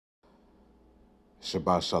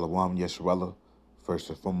Shabbat Shalom Yesharella. First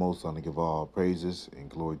and foremost, I want to give all praises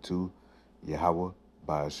and glory to Yahweh,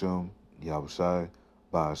 Ba'ashum, Yahushai,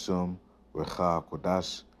 Ba'ashum, Recha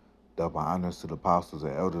Kodash. Double honors to the apostles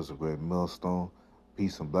and elders of Great Millstone.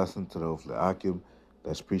 Peace and blessing to those of Akim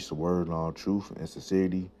that's preach the word in all truth and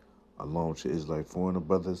sincerity, along with your Israelite foreigner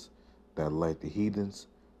brothers that like the heathens.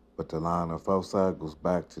 But the line of outside goes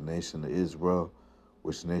back to the nation of Israel,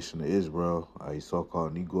 which nation of Israel are you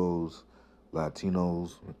so-called Negroes,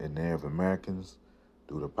 Latinos, and Native Americans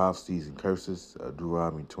through the prophecies and curses of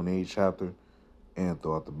Deuteronomy 28 chapter and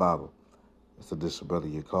throughout the Bible. So this is Brother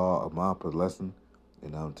Yakar Amapa lesson,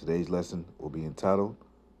 and today's lesson will be entitled,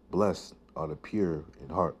 Blessed are the pure in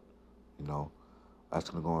heart. You know, I'm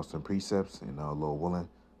just going to go on some precepts, and Lord willing,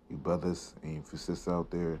 you brothers and you sisters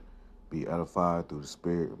out there be edified through the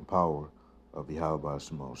spirit and power of Yahweh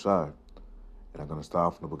Shimon Shai. And I'm going to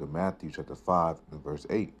start from the book of Matthew chapter 5 and verse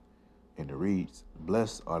 8. And it reads,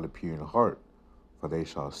 Blessed are the pure in heart, for they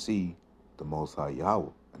shall see the Most High Yahweh.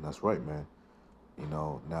 And that's right, man.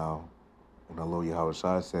 Now, when the Lord Yahweh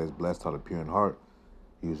Shai says, Blessed are the pure in heart,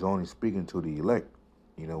 he was only speaking to the elect,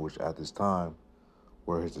 which at this time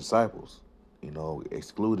were his disciples,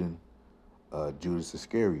 excluding Judas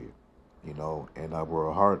Iscariot, and our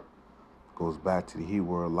word heart goes back to the Hebrew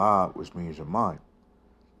word lab, which means your mind.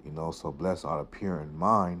 So blessed are the pure in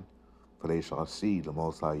mind, for they shall see the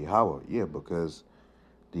Most High Yahweh. Yeah, because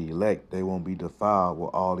the elect, they won't be defiled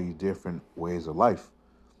with all these different ways of life,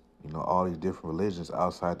 all these different religions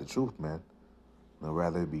outside the truth, man.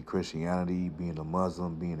 Rather it be Christianity, being a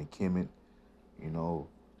Muslim, being a Kemet, you know,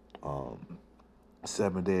 um,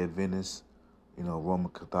 Seventh-day Adventist,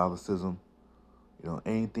 Roman Catholicism,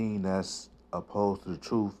 anything that's opposed to the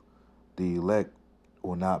truth, the elect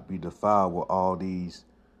will not be defiled with all these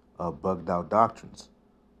bugged out doctrines.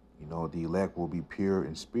 The elect will be pure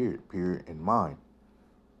in spirit, pure in mind,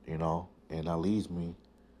 and that leads me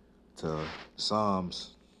to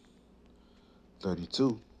Psalms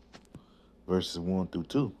 32, verses 1 through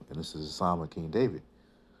 2. And this is a psalm of King David.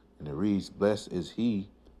 And it reads, Blessed is he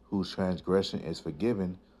whose transgression is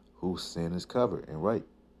forgiven, whose sin is covered. And right,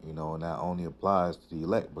 and that only applies to the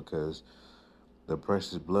elect because the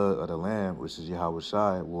precious blood of the Lamb, which is Yahweh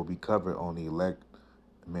Shai, will be covered on the elect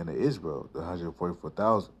men of Israel, the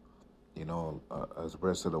 144,000, as the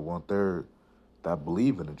rest of the one-third that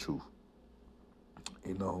believe in the truth.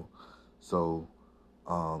 So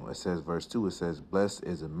it says, verse 2, it says, Blessed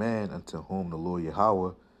is a man unto whom the Lord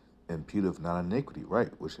Yahweh imputeth not iniquity, right?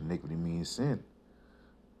 Which iniquity means sin.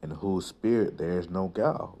 In whose spirit there is no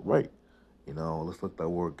guile, right? Let's look at that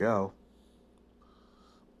word guile.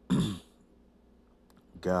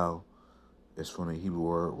 Guile is from the Hebrew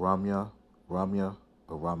word ramya, or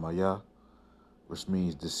ramaya, which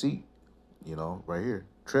means deceit, right here.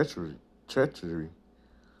 Treachery, so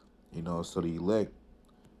the elect,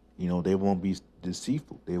 they won't be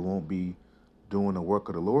deceitful. They won't be doing the work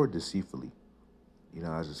of the Lord deceitfully,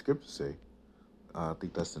 as the scriptures say. I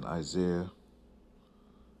think that's in Isaiah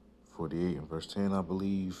 48 and verse 10, I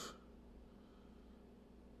believe.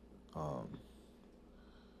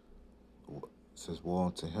 It says, Woe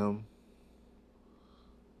unto him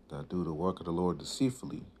that do the work of the Lord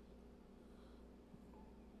deceitfully.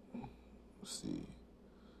 Let's see.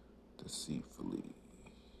 Deceitfully.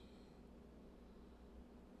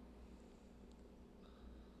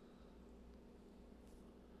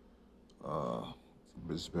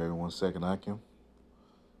 Just bear 1 second, I can.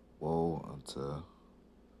 Woe unto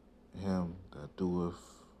him that doeth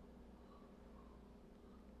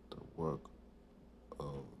the work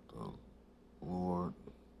of the Lord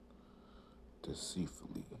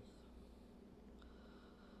deceitfully.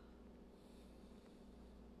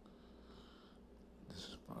 This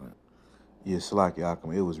is fine. Yeah, Salaki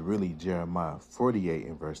Akim. It was really Jeremiah 48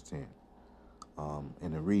 and verse 10.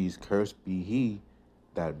 And it reads, Cursed be he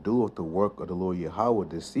that doeth the work of the Lord Yahweh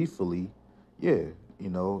deceitfully. Yeah,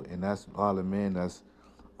 and that's a lot of men that's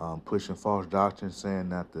pushing false doctrine, saying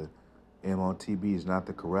that the MOTB is not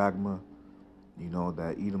the charagma,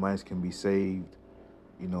 that Edomites can be saved,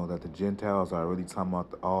 that the Gentiles are really talking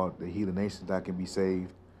about all the heathen nations that can be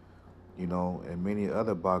saved, and many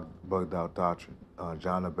other bugged out doctrine.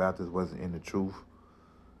 John the Baptist wasn't in the truth.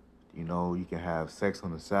 You can have sex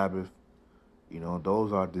on the Sabbath.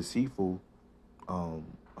 Those are deceitful um,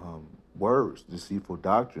 words, deceitful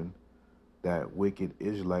doctrine that wicked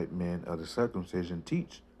Israelite men of the circumcision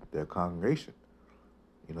teach their congregation,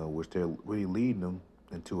 which they're really leading them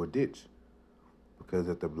into a ditch. Because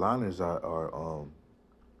if the blinders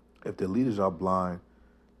if the leaders are blind,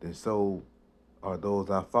 then so are those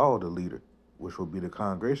that follow the leader, which will be the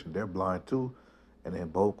congregation. They're blind too, and then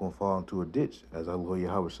both gonna fall into a ditch, as our Lord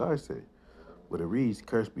Yahweh Shai said. But it reads,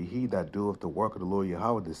 "Cursed be he that doeth the work of the Lord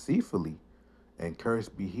Yahweh deceitfully, and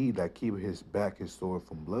cursed be he that keepeth his back his sword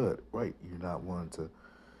from blood." Right, you're not wanting to,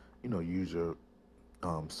 use your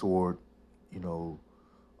sword, in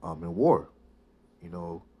war. You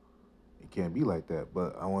know, it can't be like that.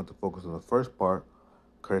 But I want to focus on the first part.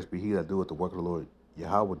 Cursed be he that doeth the work of the Lord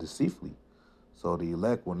Yahweh deceitfully. So the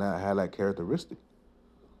elect will not have that characteristic.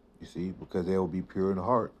 You see, because they will be pure in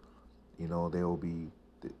heart. They will be,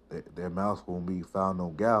 their mouths won't be found no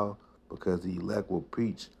gal, because the elect will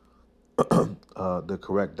preach the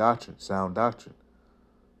correct doctrine, sound doctrine.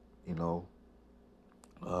 You know,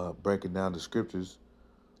 breaking down the scriptures,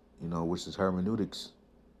 which is hermeneutics.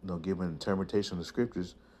 Giving interpretation of the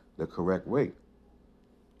scriptures the correct way.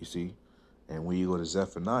 You see, and when you go to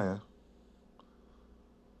Zephaniah,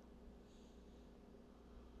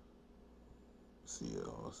 see,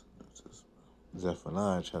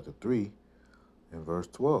 Zephaniah chapter 3 and verse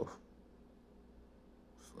 12.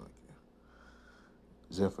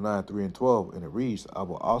 Zephaniah 3 and 12, and it reads, "I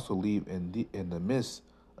will also leave in the midst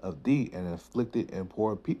of thee an afflicted and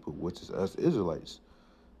poor people," which is us Israelites.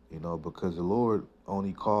 Because the Lord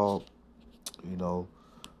only called,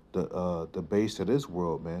 the base of this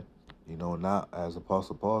world, man. Not, as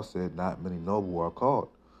Apostle Paul said, not many noble are called.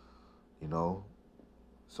 You know,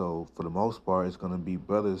 so for the most part, it's gonna be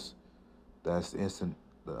brothers that's instant.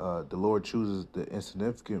 The Lord chooses the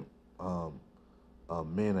insignificant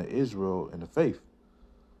men of Israel in the faith.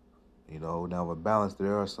 Now with balance,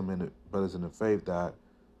 there are some brothers in the faith that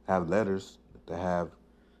have letters, that have,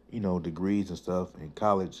 degrees and stuff in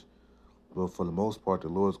college. But for the most part, the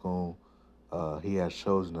Lord's going, he has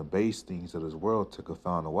chosen the base things of this world to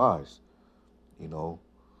confound the wise. You know,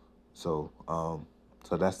 so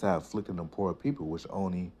so that's that afflicting the poor people, which are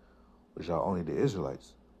only the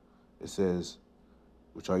Israelites. It says,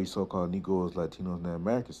 which are you so-called Negroes, Latinos, and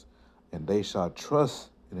Americans, and they shall trust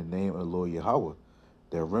in the name of the Lord Yahweh.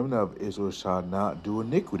 The remnant of Israel shall not do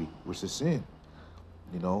iniquity, which is sin,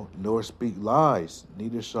 nor speak lies,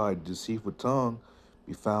 neither shall a deceitful tongue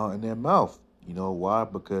be found in their mouth. Why?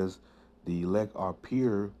 Because the elect are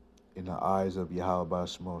pure in the eyes of Yahweh by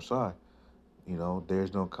Shemon Shai.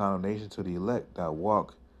 There's no condemnation to the elect that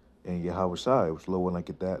walk in Yahweh Shai, which Lord will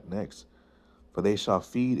get that next. For they shall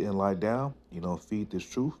feed and lie down, feed this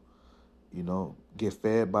truth, get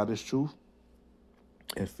fed by this truth,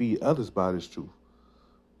 and feed others by this truth.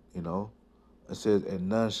 You know, it says, and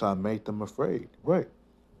none shall make them afraid. Right.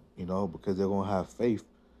 Because they're gonna have faith.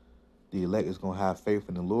 The elect is gonna have faith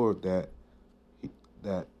in the Lord that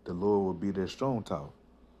the Lord will be their strong tower.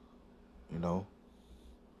 You know.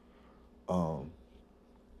 Um.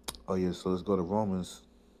 Oh yeah. So let's go to Romans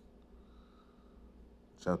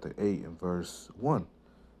chapter 8 and verse 1,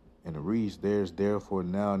 and it reads, "There's therefore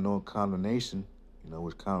now no condemnation."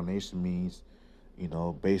 Which condemnation means,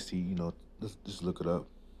 basically, let's just look it up.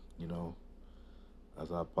 You know,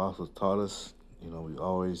 as our apostles taught us, we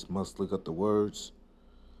always must look up the words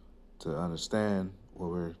to understand what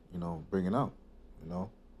we're, bringing out. You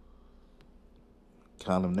know,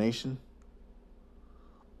 condemnation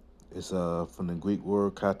is from the Greek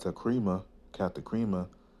word katakrima,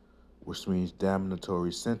 which means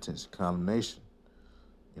damnatory sentence, condemnation.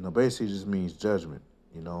 Basically just means judgment.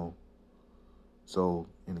 You know, so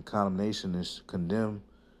in the condemnation is condemn,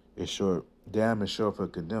 is short. Damn is short for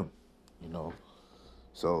condemn. You know,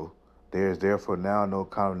 so there is therefore now no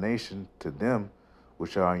condemnation to them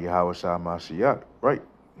which are in Yahweh Shai Mashiach. Right.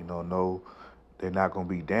 No, they're not going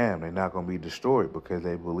to be damned. They're not going to be destroyed because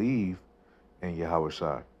they believe in Yahweh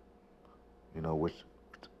Shai,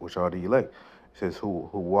 which are the elect. It says who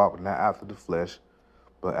walk not after the flesh,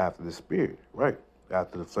 but after the spirit. Right.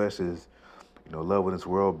 After the flesh is, loving this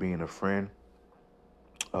world, being a friend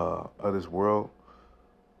of this world,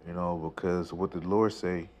 because what the Lord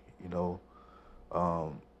say, you know,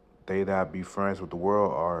 they that be friends with the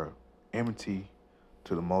world are enmity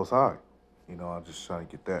to the Most High. I'm just trying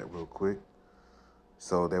to get that real quick.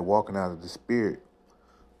 So they're walking out of the spirit.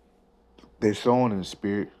 They're sowing in the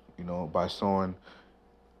spirit, by sowing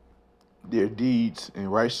their deeds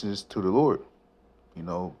and righteousness to the Lord.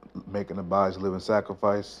 Making the bodies a living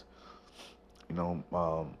sacrifice. You know,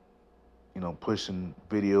 um, pushing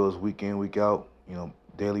videos week in, week out.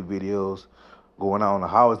 Daily videos, going out on the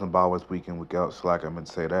highways and byways week in, week out. So like I meant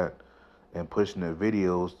to say that, and pushing their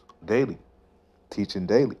videos daily, teaching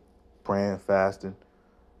daily, praying, fasting.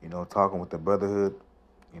 Talking with the brotherhood.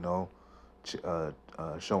 You know,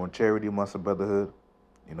 showing charity amongst the brotherhood.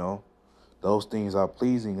 You know, those things are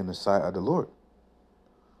pleasing in the sight of the Lord.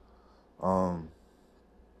 Um,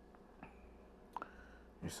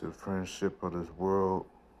 It's the friendship of this world.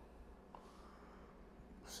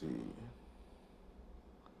 Let's see,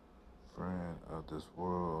 friend of this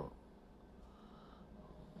world.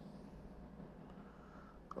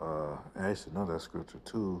 I used to know that scripture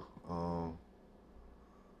too. I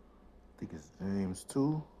think it's James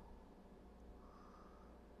 2.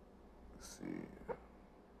 Let's see.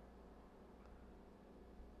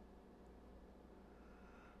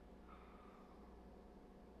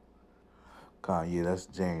 Yeah, that's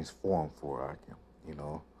James 4 and 4. I can, you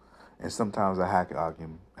know. And sometimes a hack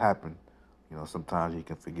can happen. You know, sometimes you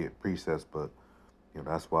can forget precepts, but, you know,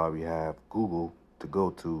 that's why we have Google to go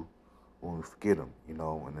to when we forget them, you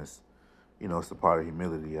know, and it's, you know, it's a part of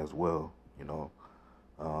humility as well, you know.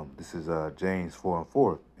 This is James 4 and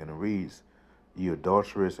 4, and it reads, "Ye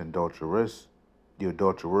adulterous and adulteress, ye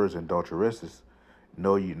adulterers and adulteresses,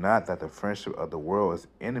 know you not that the friendship of the world is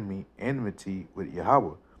enmity with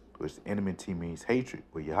Yahweh, which enmity means hatred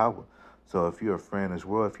with Yahweh. So if you're a friend of this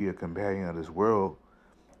world, if you're a companion of this world,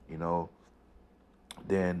 you know,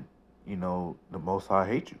 then, you know, the Most High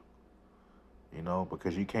hate you, you know,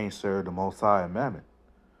 because you can't serve the Most High and Mammon.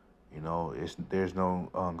 You know, there's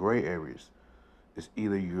no gray areas. It's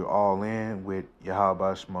either you're all in with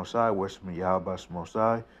Yahweh Shemosai, worshiping Yahweh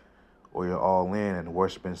Shemosai, or you're all in and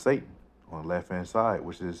worshiping Satan on the left hand side,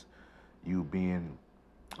 which is you being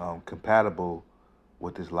compatible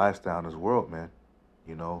with this lifestyle in this world, man.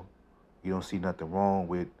 You know, you don't see nothing wrong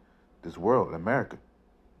with this world, America.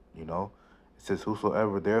 You know, it says,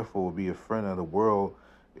 "Whosoever therefore will be a friend of the world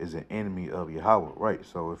is an enemy of Yahweh." Right.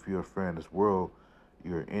 So if you're a friend of this world,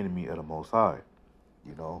 you're an enemy of the Most High.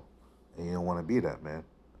 You know, and you don't want to be that, man.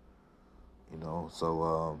 You know,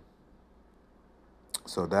 so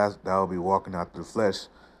that will be walking after the flesh.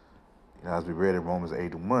 You know, as we read in Romans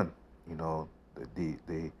 8:1. You know,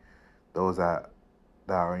 the those that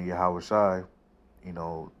are in Yahweh Shai, you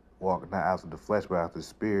know, walk not after the flesh but after the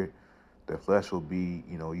spirit. The flesh will be,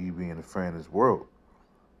 you know, you being a friend of this world,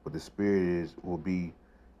 but the spirit will be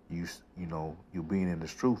you know, you being in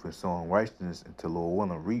this truth and sowing righteousness until Lord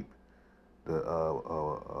willing reap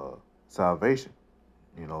the salvation.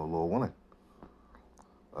 You know, Lord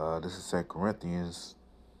willing. This is 2 Corinthians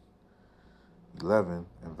 11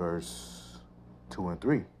 and verse 2 and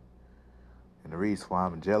 3. And it reads, "For I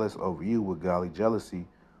am jealous over you with godly jealousy,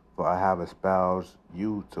 for I have espoused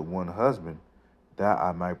you to one husband, that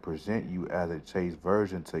I might present you as a chaste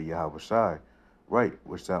virgin to Yahweh Shai." Right,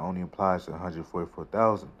 which that only applies to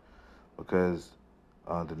 144,000, because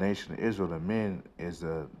the nation of Israel, the men, is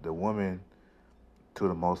the woman to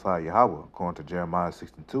the Most High Yahweh, according to Jeremiah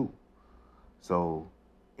 62. So,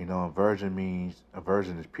 you know, a virgin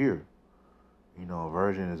is pure. You know, a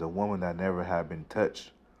virgin is a woman that never had been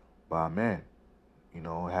touched by a man. You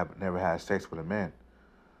know, have never had sex with a man.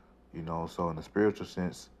 You know, so in the spiritual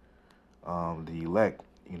sense, the elect,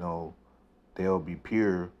 you know, they'll be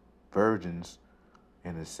pure virgins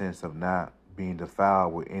in the sense of not being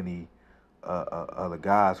defiled with any other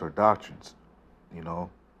gods or doctrines. You know,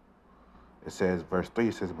 it says, verse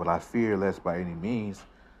 3 says, "But I fear lest by any means,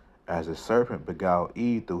 as the serpent beguiled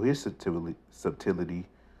Eve through his subtlety,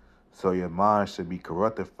 so your mind should be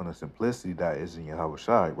corrupted from the simplicity that is in Yahweh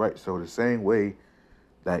Shai." Right. So the same way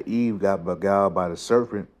that Eve got beguiled by the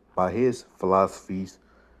serpent, by his philosophies,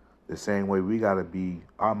 the same way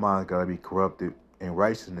our minds gotta be corrupted in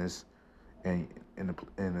righteousness and in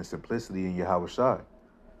the simplicity in Yahweh Shai.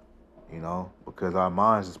 You know, because our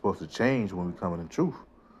minds are supposed to change when we come in the truth.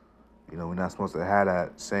 You know, we're not supposed to have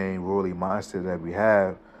that same worldly mindset that we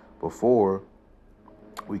had before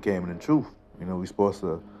we came in the truth. You know, we're supposed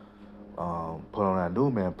to put on that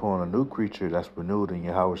new man, put on a new creature that's renewed in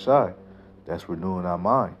Yahweh Shai, that's renewing our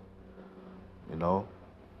mind. You know,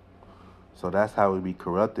 so that's how we be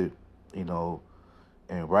corrupted. You know,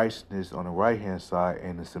 in righteousness on the right hand side,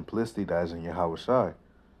 and the simplicity that is in Yahweh Shai.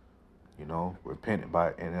 You know, repenting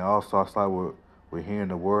by, and it all starts out with hearing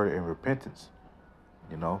the word and repentance.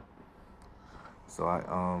 You know, so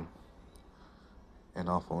and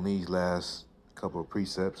off on these last couple of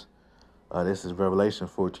precepts. This is Revelation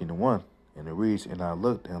 14:1, and it reads, "And I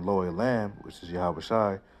looked, and lo, a lamb, which is Yahweh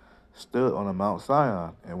Shai, stood on the Mount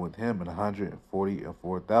Sion, and with him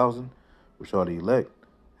 144,000, which are the elect,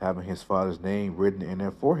 having his Father's name written in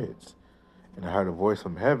their foreheads. And I heard a voice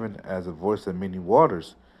from heaven as a voice of many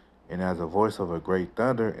waters, and as a voice of a great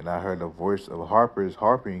thunder, and I heard a voice of harpers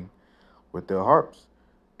harping with their harps.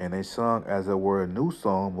 And they sung as it were a new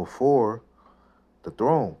song before the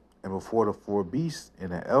throne, and before the four beasts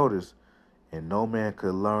and the elders, and no man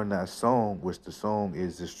could learn that song, which the song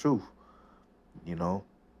is this truth, you know,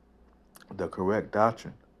 the correct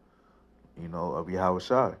doctrine, you know, of Yahweh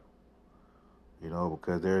Shai.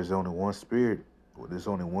 because there is only one spirit, there's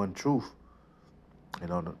only one truth, you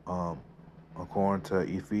know, according to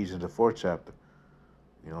Ephesians, the fourth chapter.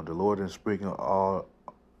 The Lord is speaking all,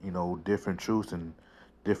 different truths and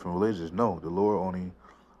different religions. No, the Lord only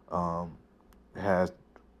um, has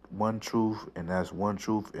one truth, and that's one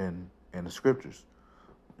truth in the scriptures.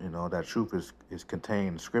 That truth is contained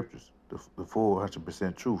in the scriptures, the full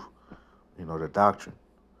 100% truth, the doctrine.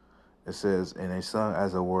 It says, and they sung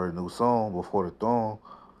as a word new song before the throne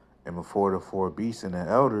and before the four beasts and the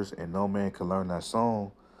elders, and no man could learn that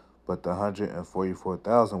song but the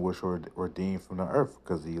 144,000 which were redeemed from the earth,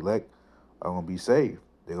 because the elect are going to be saved.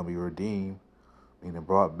 They're going to be redeemed, meaning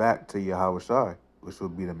brought back to Yahweh Shai, which will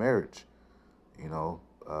be the marriage. You know,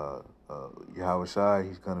 uh, Yahweh Shai,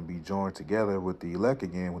 he's going to be joined together with the elect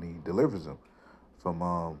again when he delivers them from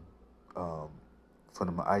um,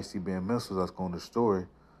 from the ICBM missiles that's going to destroy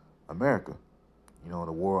America. The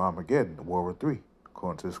war of Armageddon, the World War III,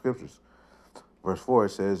 according to the scriptures. Verse 4, it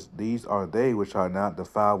says, these are they which are not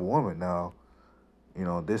defiled with woman. Now,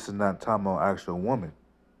 this is not talking about actual woman.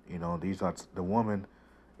 These are the woman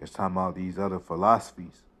is talking about these other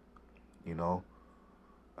philosophies, you know,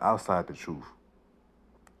 outside the truth.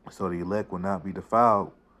 So the elect will not be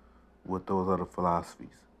defiled with those other philosophies.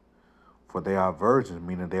 For they are virgins,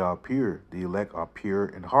 meaning they are pure. The elect are pure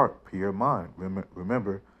in heart, pure in mind.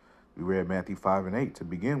 Remember, we read Matthew 5 and 8 to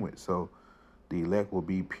begin with. So the elect will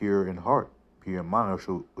be pure in heart, pure in mind,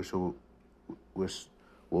 which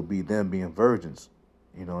will be them being virgins,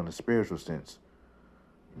 in the spiritual sense.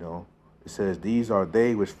 It says, these are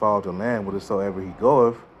they which follow the Lamb whithersoever he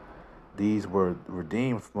goeth. These were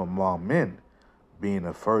redeemed from among men, being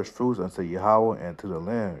the first fruits unto Yahweh and to the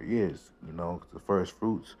Lamb. Yes, the first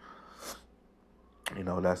fruits.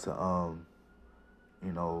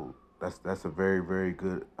 That's that's a very, very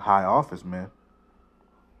good high office, man.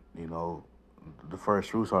 You know, the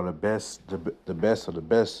first fruits are the best, the best of the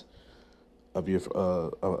best of your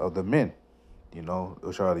of the men.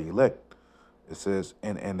 Which are the elect. It says,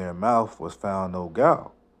 and in their mouth was found no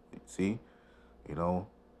guile. See, no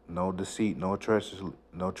deceit, no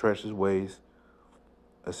treacherous ways.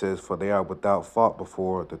 It says, for they are without fault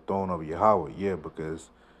before the throne of Yahweh. Yeah, because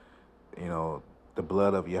you know the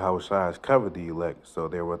blood of Yahweh Shai has covered the elect, so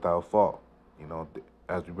they're without fault.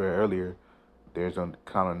 As we read earlier, there's a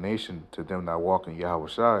condemnation to them that walk in Yahweh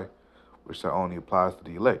Shai, which that only applies to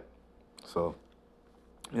the elect. So,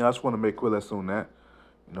 I just want to make clear that's on that.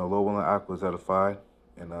 Lord willing, Aqua is edified.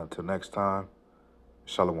 And until next time,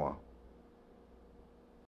 Shalom.